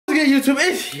good, YouTube?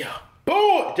 It's your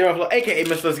boy, Jmellflo, aka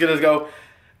Mr. Let's Get Us Go.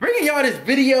 Bringing y'all this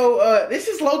video. This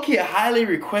is low-key a highly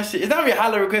requested. It's not really a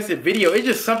highly requested video. It's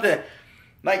just something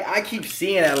like I keep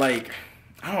seeing that, like,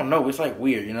 I don't know. It's like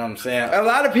weird, you know what I'm saying? A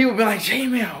lot of people be like,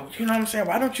 Jmell, you know what I'm saying?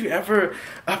 Why don't you ever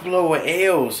upload with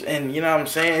L's? And you know what I'm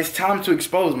saying? It's time to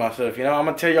expose myself. You know, I'm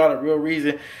gonna tell y'all the real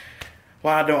reason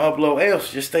why I don't upload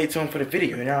L's. Just stay tuned for the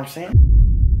video. You know what I'm saying?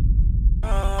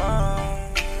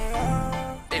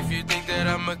 If you think that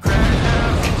I'm a crack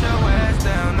now, sit your ass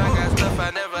down. I got stuff I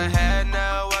never had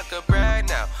now. I could brag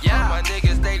now. Yeah, my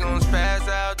niggas, they gon' spaz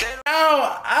out.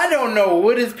 Now, I don't know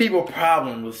what is people's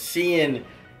problem with seeing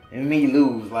me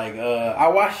lose. Like, I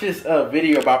watched this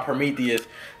video about Prometheus.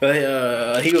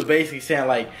 He was basically saying,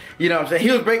 like, you know what I'm saying?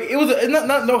 He was breaking, it was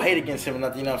no hate against him or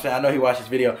nothing, you know what I'm saying? I know he watched this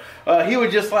video. He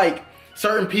was just like,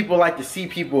 certain people like to see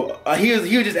people, he was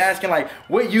just asking, like,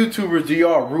 what YouTubers do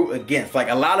y'all root against? Like,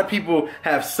 a lot of people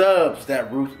have subs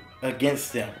that root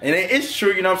against them. And it's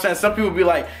true, you know what I'm saying? Some people be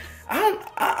like,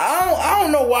 I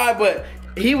don't know why, but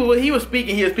he was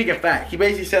speaking facts. He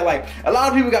basically said, like, a lot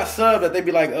of people got subs that they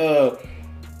be like,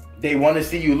 they want to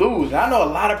see you lose. And I know a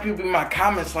lot of people in my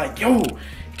comments like, yo,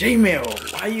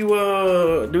 Jmell, why you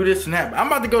do this and that? I'm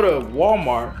about to go to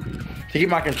Walmart to get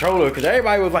my controller because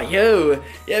everybody was like, yo,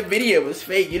 that video was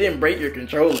fake. You didn't break your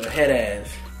controller, head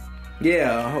ass.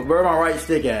 Yeah, where my right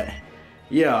stick at?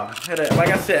 Yeah, head ass. Like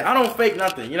I said, I don't fake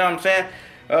nothing. You know what I'm saying?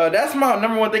 That's my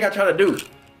 :1 thing I try to do.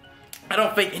 I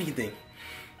don't fake anything.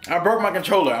 I broke my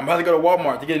controller. I'm about to go to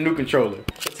Walmart to get a new controller.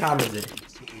 What time is it?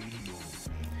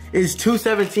 It's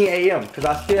 2:17 a.m. because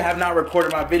I still have not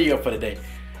recorded my video for the day.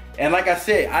 And like I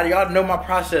said, y'all know my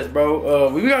process, bro.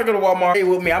 We gotta go to Walmart. Stay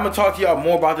with me. I'm gonna talk to y'all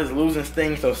more about this losing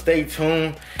thing, so stay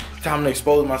tuned. Time to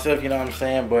expose myself, you know what I'm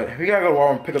saying? But we gotta go to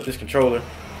Walmart and pick up this controller.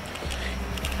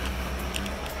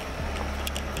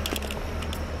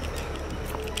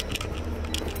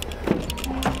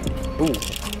 Ooh,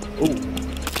 ooh.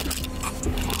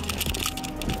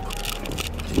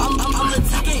 I'm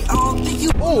attacking, I don't think you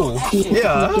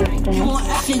yeah. You want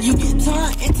action, you get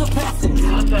turned into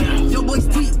passive. Your boy's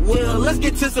deep, well, let's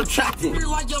get to subtracting. You're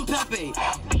like young Pepe.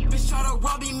 Bitch try to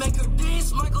rob me, make her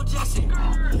dance, Michael Jackson.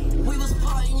 We was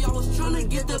plotting, y'all was trying to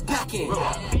get the packing.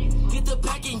 Get the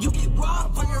packing, you get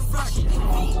robbed for your fraction.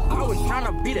 I was trying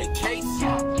to beat a case,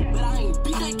 but I ain't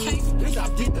beat that case, bitch,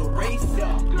 I did the race.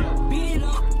 Beat it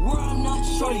up, where I'm not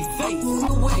shorty face.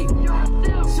 No way.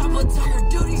 Shopper tire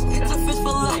duties, it's a fish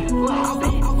fillet.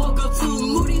 I woke up to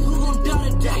Moody, who gon' die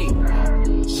today.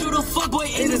 Shoot a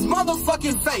fuckboy in his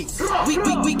motherfucking face. We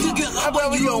could get up,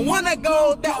 but we don't wanna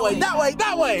go that way, that way,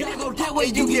 that way. Gotta go that way,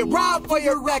 you get robbed for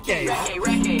your racket.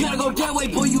 Gotta go that way,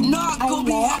 boy, you not gonna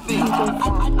be happy.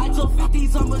 I told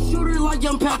 50s I'm a shooter like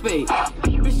young Pepe.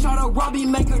 Bitch try to rob me,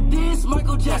 make her dance,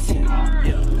 Michael Jackson.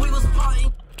 We was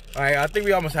plotting. Alright, I think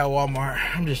we almost at Walmart.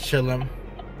 I'm just chilling.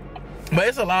 But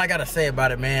it's a lot I gotta say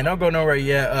about it, man. Don't go nowhere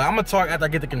yet. I'm gonna talk after I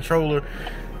get the controller.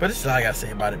 But this is all I gotta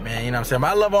say about it, man. You know what I'm saying?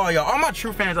 But I love all y'all. All my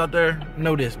true fans out there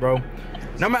know this, bro.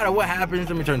 No matter what happens,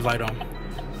 let me turn this light on.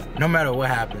 No matter what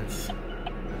happens,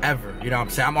 ever, you know what I'm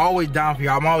saying? I'm always down for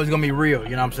y'all. I'm always gonna be real,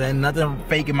 you know what I'm saying? Nothing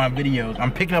fake in my videos.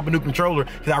 I'm picking up a new controller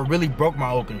because I really broke my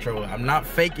old controller. I'm not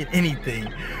faking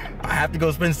anything. I have to go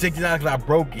spend $60 because I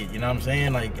broke it, you know what I'm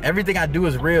saying? Like, everything I do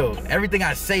is real. Everything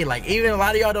I say, like, even a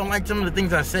lot of y'all don't like some of the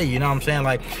things I say, you know what I'm saying?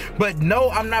 Like, but no,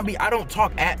 I don't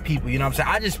talk at people, you know what I'm saying?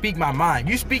 I just speak my mind.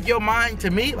 You speak your mind to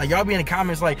me, like, y'all be in the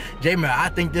comments like, Jmell, I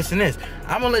think this and this.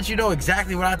 I'm gonna let you know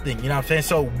exactly what I think, you know what I'm saying?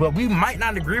 So, but we might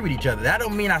not agree with each other. That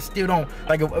don't mean I still don't,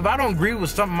 like, if I don't agree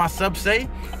with something my subs say,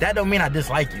 that don't mean I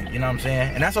dislike you, you know what I'm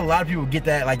saying? And that's a lot of people get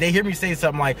that, like, they hear me say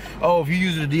something like, oh, if you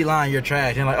use the D-line, you're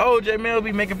trash. And like, oh, Jmell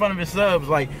be making fun of his subs.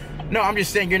 Like, no, I'm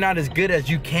just saying you're not as good as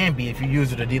you can be if you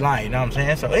use the D-line, you know what I'm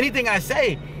saying? So anything I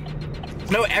say,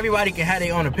 no, everybody can have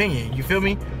their own opinion, you feel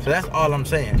me? So that's all I'm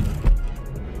saying.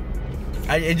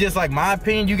 It's just like my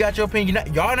opinion, you got your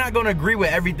opinion. Y'all not gonna agree with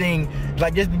everything.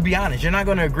 Like, just be honest, you're not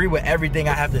gonna agree with everything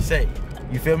I have to say,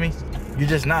 you feel me? You're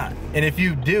just not. And if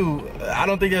you do, I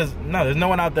don't think there's no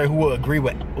one out there who will agree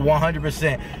with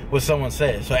 100% what someone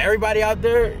says. So everybody out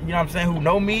there, you know what I'm saying, who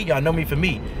know me, y'all know me for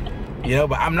me. You know,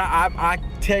 but I'm not, I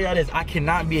tell y'all this, I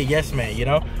cannot be a yes man, you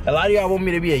know? A lot of y'all want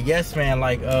me to be a yes man,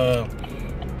 like y'all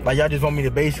just want me to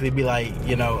basically be like,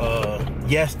 you know,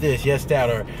 yes this, yes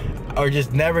that, or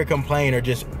just never complain, or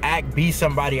just be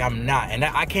somebody I'm not. And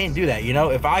I can't do that, you know?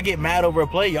 If I get mad over a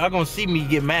play, y'all gonna see me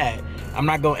get mad. I'm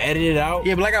not gonna edit it out.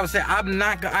 Yeah, but like I was saying,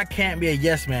 I can't be a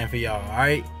yes man for y'all, all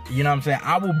right? You know what I'm saying?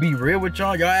 I will be real with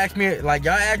y'all. Y'all ask me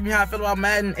how I feel about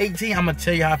Madden 18, I'm gonna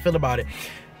tell you how I feel about it.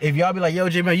 if y'all be like, yo,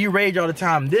 Jmell, you rage all the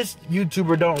time. This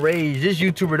YouTuber don't rage. This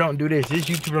YouTuber don't do this. This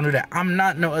YouTuber don't do that. I'm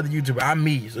not no other YouTuber. I'm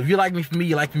me. So if you like me for me,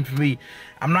 you like me for me.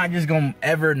 I'm not just gonna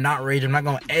ever not rage. I'm not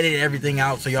gonna edit everything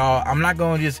out. So y'all, I'm not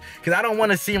gonna just, cause I don't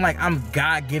wanna seem like I'm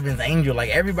God-given angel. Like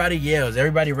everybody yells,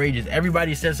 everybody rages,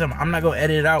 everybody says something. I'm not gonna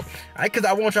edit it out. Cause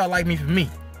I want y'all to like me for me.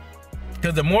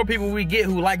 Because the more people we get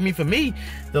who like me for me,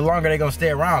 the longer they're gonna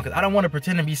stay around. Because I don't want to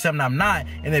pretend to be something I'm not,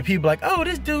 and then people like, oh,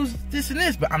 this dude's this and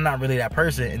this, but I'm not really that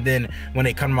person. And then when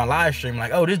they come to my live stream,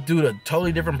 like, oh, this dude a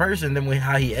totally different person than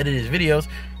how he edited his videos,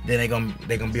 then they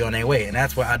gonna be on their way. And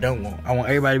that's what I don't want. I want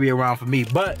everybody to be around for me.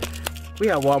 But we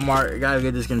at Walmart, gotta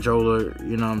get this controller.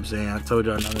 You know what I'm saying? I told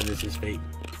y'all none of this is fake.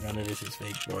 None of this is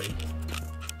fake, boy.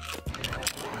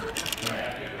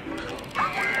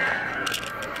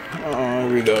 Oh,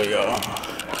 here we go, y'all.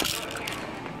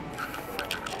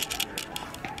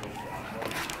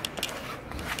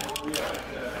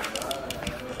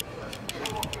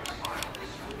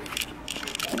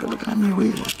 Look at me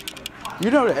weird.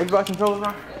 You know the Xbox controllers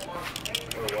are?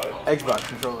 What? Xbox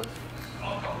controllers.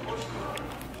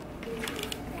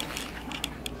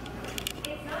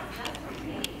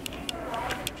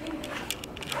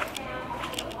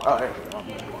 Oh, there we go.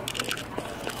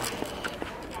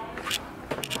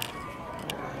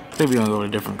 I think we're gonna go with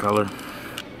a different color.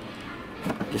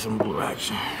 Get some blue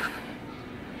action.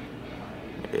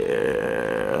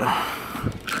 Yeah.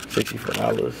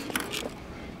 $64.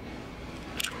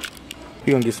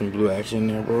 We're gonna get some blue action in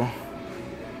there, bro.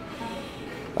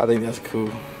 I think that's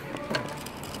cool.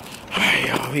 Alright,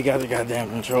 y'all, we got the goddamn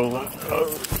controller. Oh,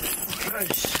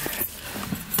 gosh.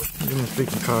 Give me a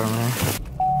freaking car, man.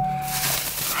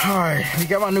 Alright, we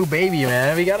got my new baby,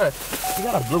 man. We got a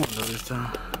blue one though this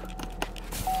time.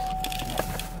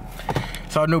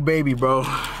 It's our new baby, bro.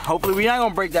 Hopefully we not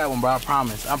gonna break that one, bro. I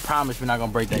promise. I promise we're not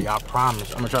gonna break that, y'all. I promise.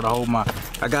 I'm gonna try to hold my.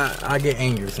 I get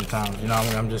angry sometimes. You know what I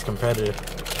mean? I'm just competitive.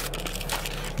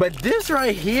 But this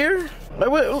right here, we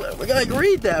gotta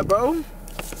read that, bro.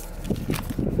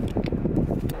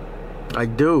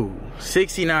 Like, dude,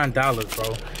 $69,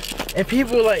 bro. And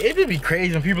people like, it'd be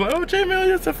crazy when people are like, oh, Jmell,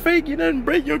 that's a fake. You didn't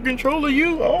break your controller.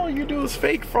 All you do is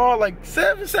fake fraud. Like,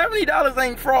 $70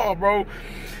 ain't fraud, bro.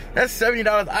 That's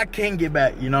 $70 I can't get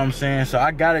back, you know what I'm saying? So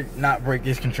I gotta not break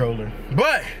this controller.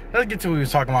 But let's get to what we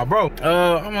was talking about, bro.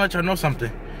 I'm gonna let y'all know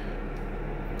something.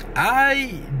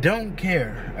 I don't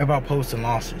care about posting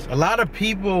losses. A lot of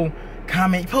people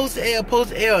comment, post L,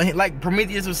 post L. Like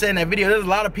Prometheus was saying in that video, there's a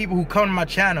lot of people who come to my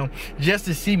channel just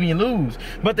to see me lose.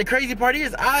 But the crazy part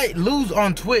is I lose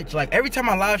on Twitch. Like every time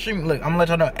I live stream, look, I'm gonna let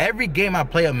y'all know, every game I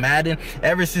play of Madden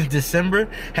ever since December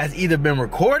has either been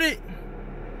recorded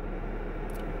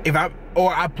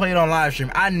or I play it on live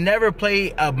stream. I never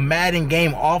play a Madden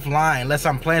game offline unless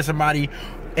I'm playing somebody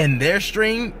in their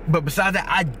stream. But besides that,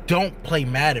 I don't play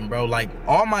Madden, bro. Like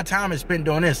all my time is spent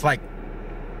doing this. Like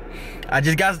I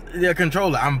just got the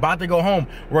controller. I'm about to go home,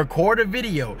 record a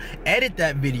video, edit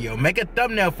that video, make a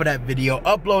thumbnail for that video,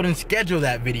 upload and schedule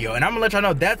that video. And I'm gonna let y'all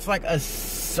know that's like a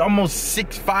almost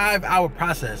 5 hour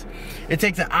process. It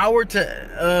takes an hour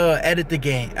to edit the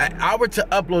game, an hour to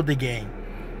upload the game,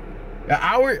 an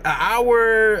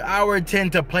hour 10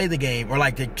 to play the game, or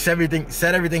like to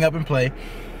set everything up and play.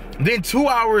 Then 2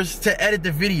 hours to edit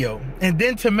the video, and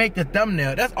then to make the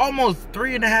thumbnail. That's almost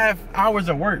 3.5 hours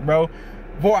of work, bro.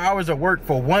 4 hours of work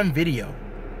for one video.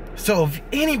 So if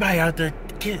anybody out there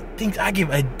thinks I give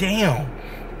a damn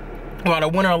about a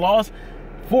win or a loss,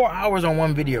 4 hours on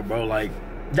one video, bro. Like,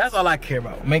 that's all I care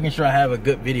about, making sure I have a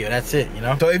good video. That's it, you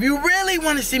know. So if you really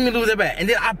want to see me lose that bad, and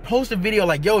then I post a video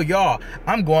like, yo, y'all,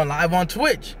 I'm going live on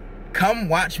Twitch, come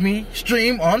watch me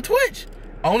stream on Twitch.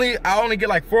 I only get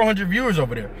like 400 viewers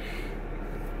over there.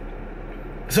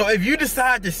 So if you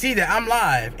decide to see that I'm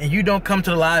live and you don't come to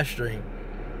the live stream,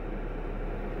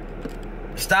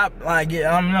 stop, like,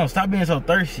 I don't know, stop being so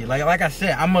thirsty. Like I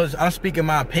said, I'm speaking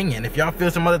my opinion. If y'all feel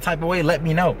some other type of way, let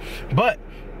me know. But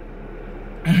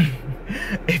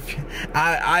if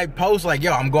I post like,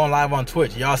 yo, I'm going live on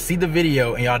Twitch, y'all see the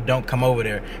video and y'all don't come over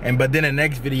there, but then the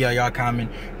next video y'all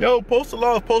comment, yo, post a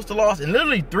loss, and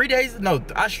literally 3 days, no,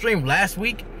 I streamed last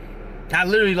week, I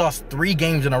literally lost 3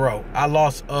 games in a row. I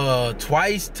lost I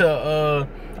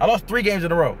lost 3 games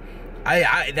in a row.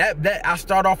 I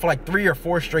start off like 3 or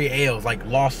 4 straight L's, like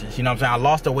losses, you know what I'm saying? I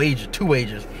lost 2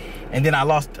 wagers, and then I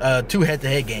lost 2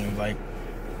 head-to-head games. Like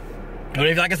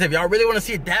I said, if y'all really want to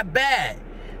see it that bad,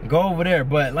 go over there.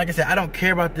 But like I said, I don't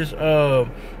care about this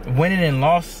winning and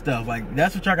loss stuff. Like,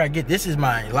 that's what y'all gotta get. This is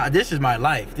my life.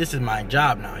 This is my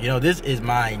job now. You know, this is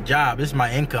my job. This is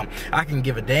my income. I can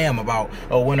give a damn about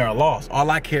a win or a loss.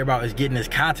 All I care about is getting this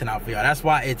content out for y'all. That's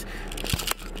why it's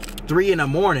 3 in the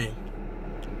morning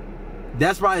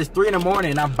That's why it's 3 in the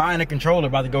morning and I'm buying a controller,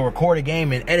 about to go record a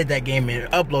game and edit that game and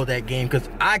upload that game, because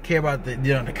I care about the,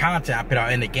 you know, the content I put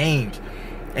out in the games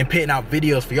and putting out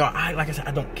videos for y'all. Like I said,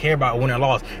 I don't care about win or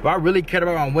loss. If I really cared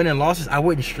about my win and losses, I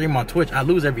wouldn't stream on Twitch. I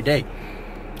lose every day.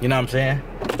 You know what I'm saying?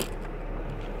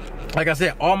 Like I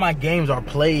said, all my games are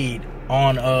played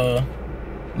on,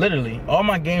 literally, all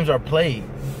my games are played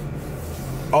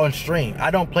on stream.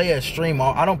 I don't play a stream,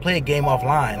 I don't play a game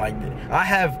offline. Like, I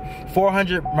have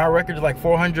 400, my record is like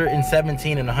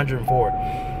 417 and 104.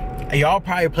 And y'all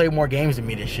probably play more games than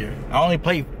me this year. I only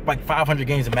played like 500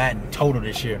 games of Madden total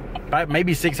this year.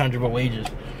 Maybe 600 with wages.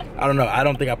 I don't know. I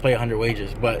don't think I play 100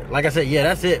 wages. But like I said, yeah,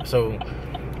 that's it. So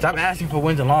stop asking for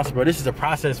wins and losses, bro. This is a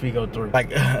process we go through.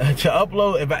 Like, to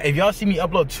upload, if y'all see me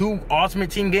upload 2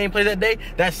 Ultimate Team gameplays that day,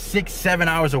 that's 6-7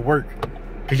 hours of work.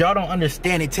 Because y'all don't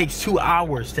understand, it takes 2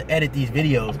 hours to edit these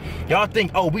videos. Y'all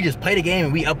think, oh, we just play the game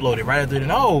and we upload it right after.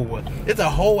 No, it's a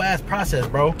whole ass process,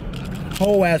 bro.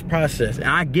 Whole ass process. And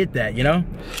I get that, you know?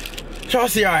 Y'all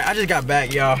see, all right, I just got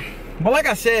back, y'all. But like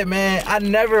I said, man, I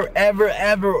never,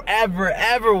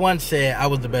 ever once said I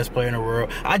was the best player in the world.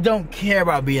 I don't care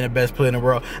about being the best player in the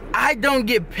world. I don't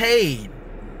get paid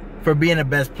for being the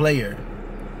best player.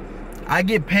 I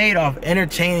get paid off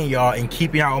entertaining y'all and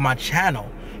keeping y'all on my channel.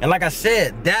 And like I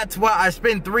said, that's why I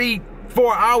spend 3-4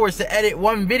 hours to edit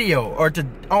one video, or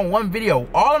on one video.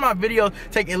 All of my videos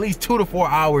take at least 2 to 4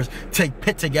 hours to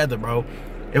put together, bro.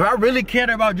 If I really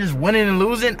cared about just winning and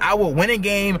losing, I would win a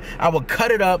game, I would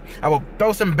cut it up, I would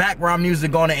throw some background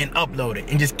music on it and upload it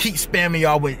and just keep spamming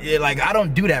y'all with it. Like, I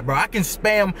don't do that, bro. I can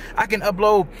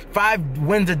upload 5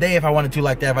 wins a day if I wanted to,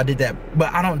 like that, if I did that.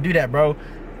 But I don't do that, bro.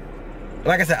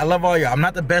 Like I said, I love all y'all. I'm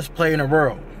not the best player in the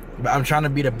world, but I'm trying to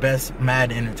be the best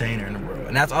Madden entertainer in the world.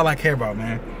 And that's all I care about,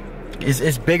 man.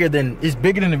 It's bigger than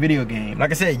the video game.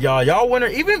 Like I said, y'all winner,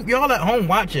 even y'all at home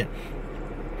watching,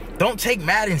 don't take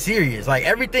Madden serious. Like,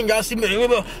 everything y'all see me,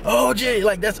 oh, Jay,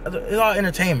 like, it's all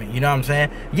entertainment. You know what I'm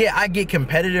saying? Yeah, I get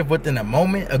competitive within a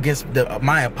moment against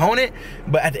my opponent,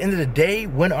 but at the end of the day,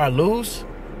 win or lose,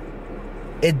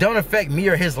 it don't affect me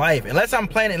or his life. Unless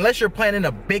you're playing in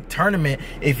a big tournament,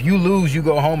 if you lose, you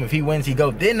go home. If he wins, he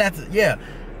goes. Then that's, yeah.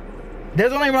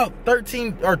 There's only about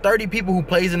 13 or 30 people who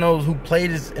played in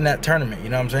that tournament. You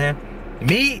know what I'm saying?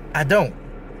 Me, I don't.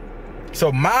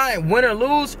 So my win or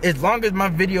lose, as long as my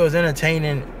video is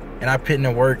entertaining and I put in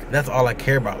the work, that's all I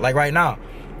care about. Like right now,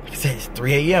 like I said, it's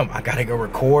 3 a.m. I gotta go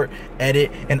record,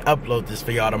 edit, and upload this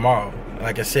for y'all tomorrow.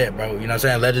 Like I said, bro, you know what I'm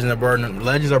saying? Legends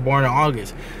are born in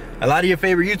August. A lot of your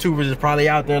favorite YouTubers is probably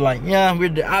out there like, yeah,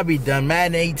 I'll be done.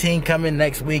 Madden 18 coming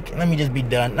next week. Let me just be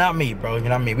done. Not me, bro. You know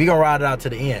what I mean? We gonna ride it out to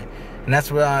the end. And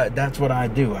that's what I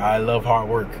do. I love hard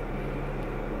work.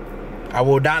 I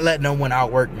will not let no one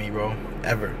outwork me, bro.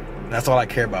 Ever. That's all I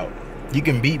care about. You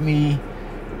can beat me.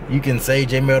 You can say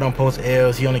Jmell don't post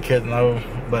L's. He only cares low.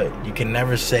 But you can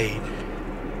never say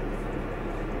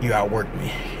you outwork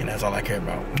me. And that's all I care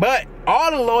about. But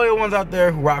all the loyal ones out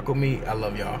there who rock with me, I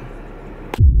love y'all.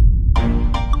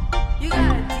 You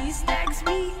got a D-Stacks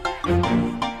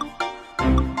beat?